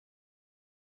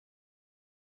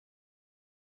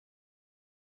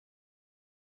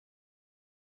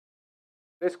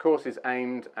This course is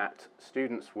aimed at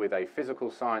students with a physical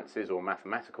sciences or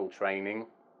mathematical training,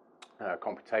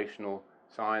 computational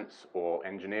science or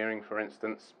engineering, for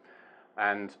instance.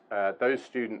 And those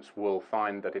students will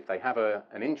find that if they have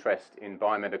an interest in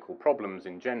biomedical problems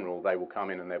in general, they will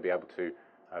come in and they'll be able to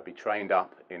be trained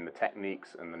up in the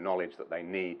techniques and the knowledge that they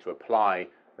need to apply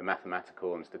the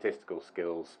mathematical and statistical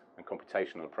skills and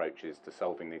computational approaches to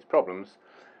solving these problems.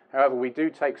 However, we do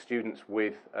take students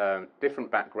with different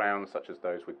backgrounds, such as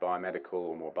those with biomedical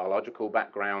or more biological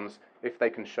backgrounds, if they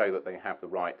can show that they have the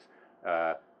right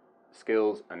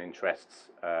skills and interests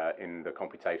in the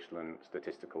computational and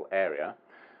statistical area.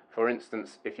 For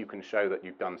instance, if you can show that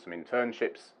you've done some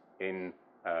internships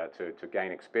to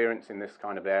gain experience in this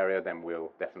kind of area, then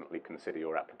we'll definitely consider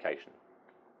your application.